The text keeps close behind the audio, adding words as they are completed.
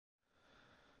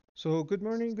So good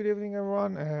morning, good evening,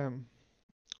 everyone.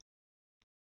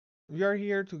 We are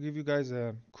here to give you guys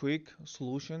a quick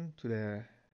solution to the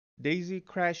DayZ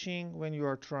crashing when you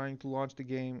are trying to launch the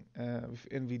game with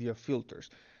Nvidia filters.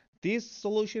 This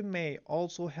solution may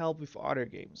also help with other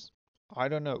games. I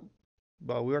don't know,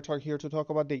 but we are here to talk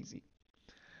about DayZ.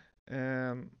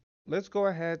 Um, let's go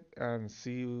ahead and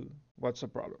see what's the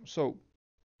problem. So,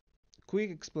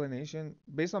 quick explanation.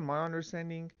 Based on my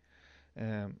understanding,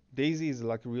 DayZ is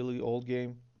like a really old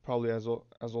game, probably as old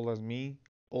as me,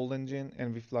 old engine,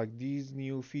 and with like these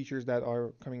new features that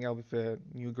are coming out with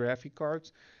new graphic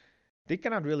cards, they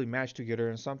cannot really match together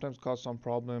and sometimes cause some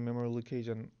problem, memory leakage,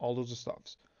 and all those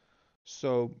stuffs.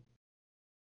 So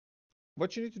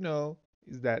what you need to know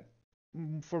is that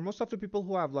for most of the people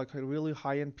who have like a really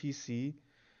high-end PC,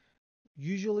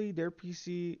 usually their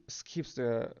PC skips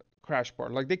the crash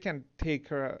part. Like they take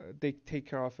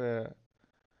care of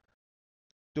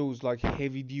those like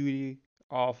heavy duty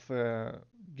of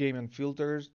game and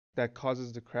filters that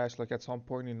causes the crash. Like at some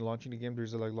point in launching the game,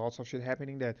 there's like lots of shit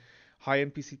happening that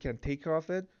high-end PC can take care of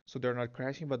it, so they're not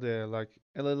crashing. But the like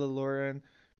a little lower end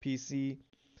PC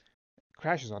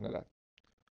crashes under that.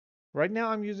 Right now,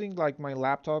 I'm using like my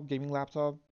laptop, gaming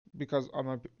laptop, because on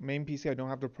my main PC I don't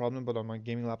have the problem, but on my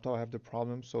gaming laptop I have the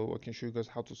problem. So I can show you guys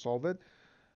how to solve it.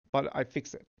 But I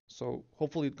fixed it. So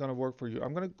hopefully it's gonna work for you.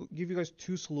 I'm gonna give you guys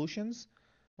two solutions.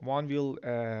 One will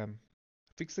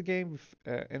fix the game with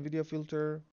Nvidia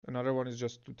filter. Another one is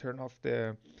just to turn off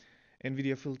the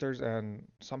Nvidia filters and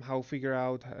somehow figure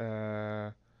out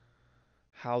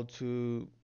how to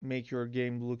make your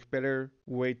game look better.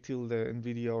 Wait till the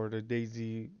Nvidia or the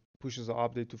DayZ pushes an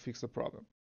update to fix the problem.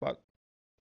 But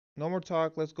no more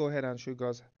talk. Let's go ahead and show you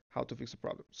guys how to fix the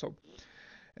problem. So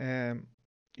um,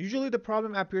 usually the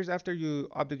problem appears after you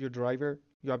update your driver.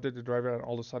 You update the driver and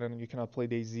all of a sudden you cannot play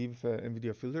DayZ with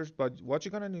NVIDIA filters. But what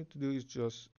you're gonna need to do is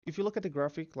just, if you look at the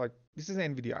graphic, like this is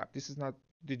an NVIDIA app. This is not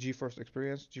the GeForce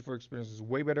Experience. GeForce Experience is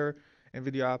way better.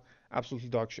 NVIDIA app, absolutely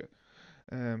dog shit.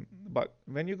 But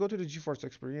when you go to the GeForce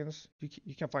Experience,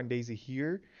 you can find DayZ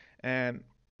here. And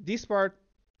this part,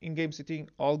 in-game setting,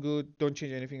 all good. Don't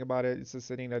change anything about it. It's a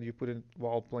setting that you put in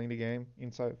while playing the game,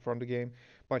 inside from the game.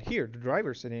 But here, the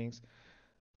driver settings,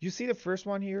 you see the first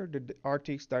one here, the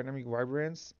RTX Dynamic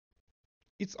Vibrance.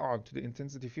 It's on to the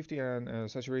intensity 50 and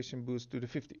saturation boost to the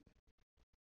 50.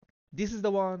 This is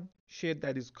the one shit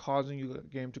that is causing your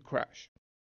game to crash.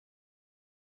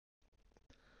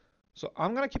 So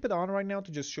I'm gonna keep it on right now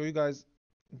to just show you guys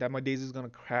that my DayZ is gonna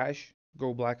crash,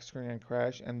 go black screen and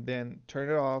crash, and then turn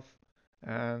it off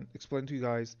and explain to you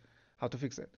guys how to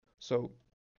fix it. So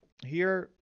here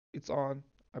it's on.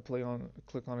 I play on,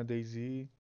 click on a DayZ,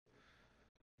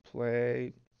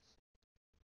 play.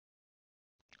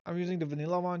 I'm using the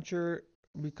vanilla launcher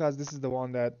because this is the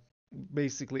one that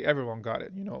basically everyone got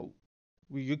it.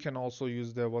 You can also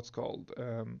use the what's called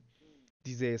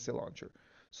DayZ launcher.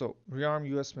 So rearm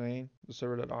US main, the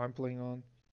server that I'm playing on.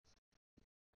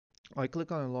 I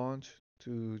click on launch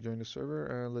to join the server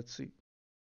and let's see.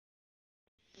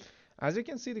 As you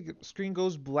can see, the screen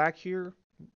goes black here.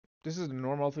 This is the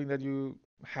normal thing that you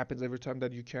happens every time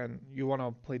that you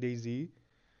wanna play DayZ.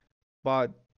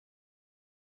 But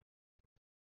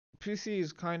PC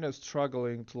is kind of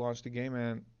struggling to launch the game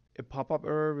and a pop-up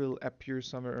error will appear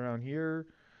somewhere around here.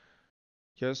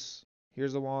 Yes,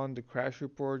 here's the one, the crash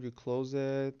report, you close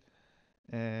it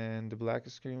and the black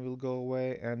screen will go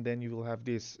away and then you will have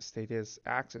this status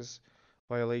access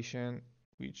violation,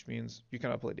 which means you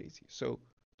cannot play DayZ. So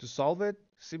to solve it,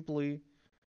 simply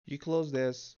you close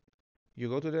this, you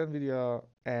go to the Nvidia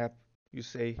app, you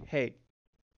say, hey,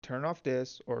 turn off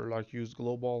this or like use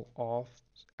global off,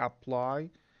 apply.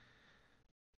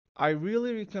 I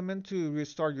really recommend to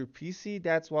restart your PC.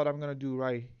 That's what I'm gonna do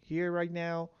right here, right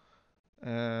now,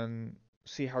 and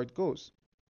see how it goes.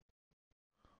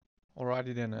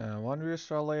 Alrighty then, one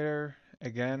restart later,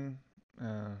 again,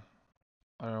 I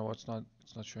don't know what's not,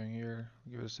 it's not showing here.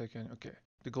 Give it a second. Okay,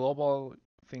 the global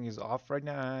thing is off right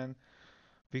now, and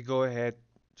we go ahead,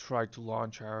 try to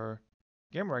launch our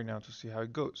game right now to see how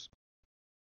it goes.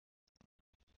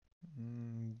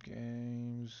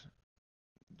 Games,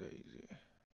 DayZ,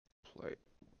 play.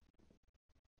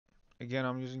 Again,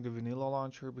 I'm using the vanilla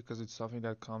launcher because it's something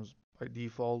that comes by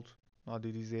default, not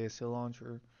the DayZ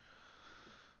launcher.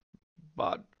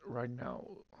 But right now,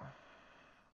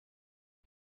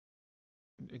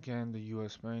 again, the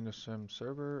US main, the same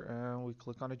server, and we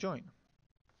click on the join.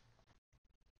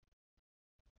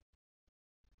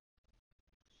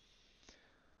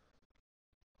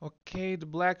 Okay, the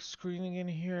black screening in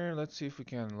here. Let's see if we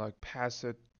can like pass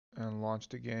it and launch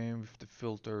the game with the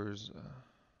filters.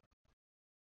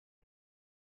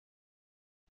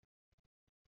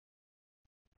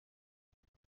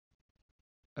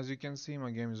 As you can see,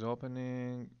 my game is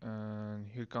opening, and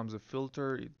here comes a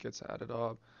filter. It gets added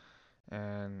up,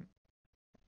 and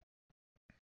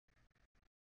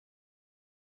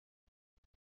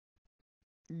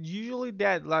usually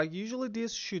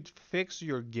this should fix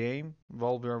your game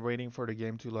while we're waiting for the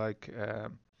game to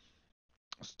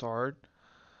start.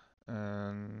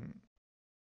 And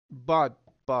but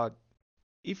but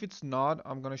if it's not,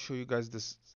 I'm gonna show you guys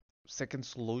this second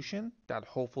solution that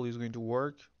hopefully is going to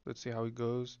work. Let's see how it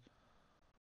goes.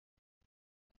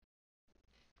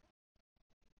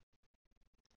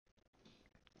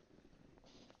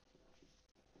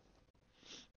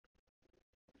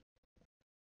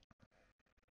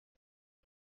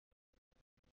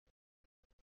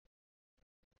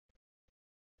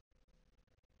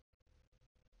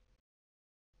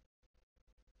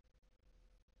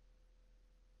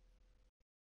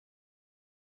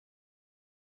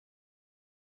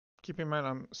 Keep in mind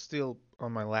I'm still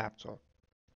on my laptop,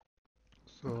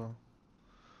 so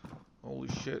holy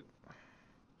shit.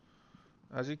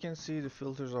 As you can see, the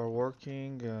filters are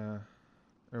working.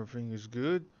 Everything is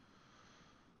good,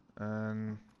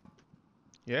 and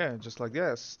yeah, just like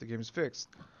this, the game is fixed.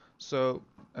 So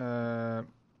uh,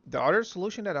 the other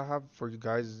solution that I have for you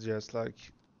guys is just like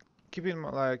keeping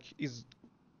is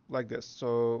like this.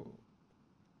 So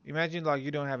imagine like you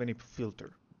don't have any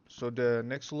filter. So the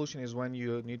next solution is when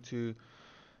you need to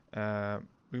uh,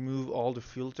 remove all the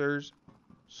filters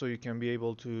so you can be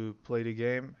able to play the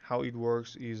game. How it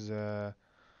works is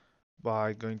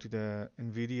by going to the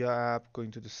Nvidia app,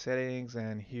 going to the settings,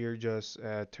 and here just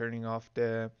turning off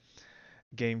the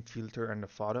game filter and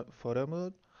the photo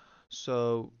mode.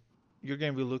 So your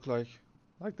game will look like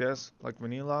this, like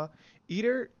vanilla.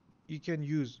 Either you can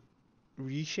use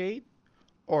reshade,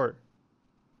 or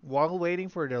while waiting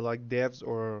for the like devs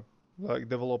or like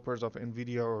developers of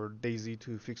Nvidia or DayZ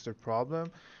to fix their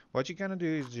problem, what you can do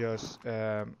is just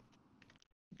in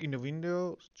the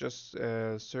window, just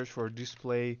search for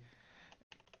display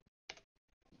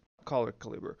color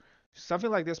caliber. Something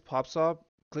like this pops up.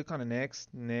 Click on the next,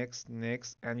 next,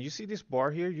 next, and you see this bar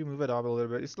here. You move it up a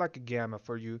little bit. It's like a gamma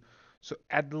for you. So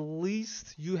at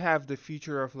least you have the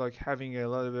feature of like having a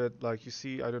little bit like you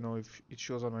see. I don't know if it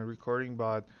shows on my recording,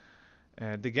 but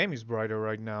the game is brighter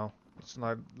right now. It's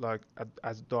not like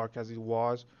as dark as it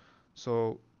was.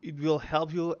 So it will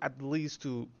help you at least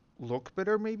to look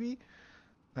better maybe.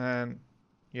 And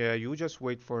yeah, you just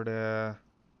wait for the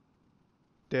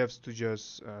devs to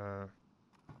just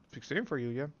fix the game for you.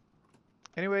 Yeah.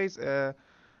 Anyways,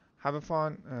 having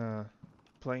fun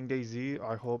playing DayZ.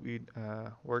 I hope it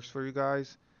works for you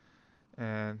guys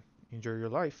and enjoy your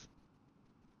life.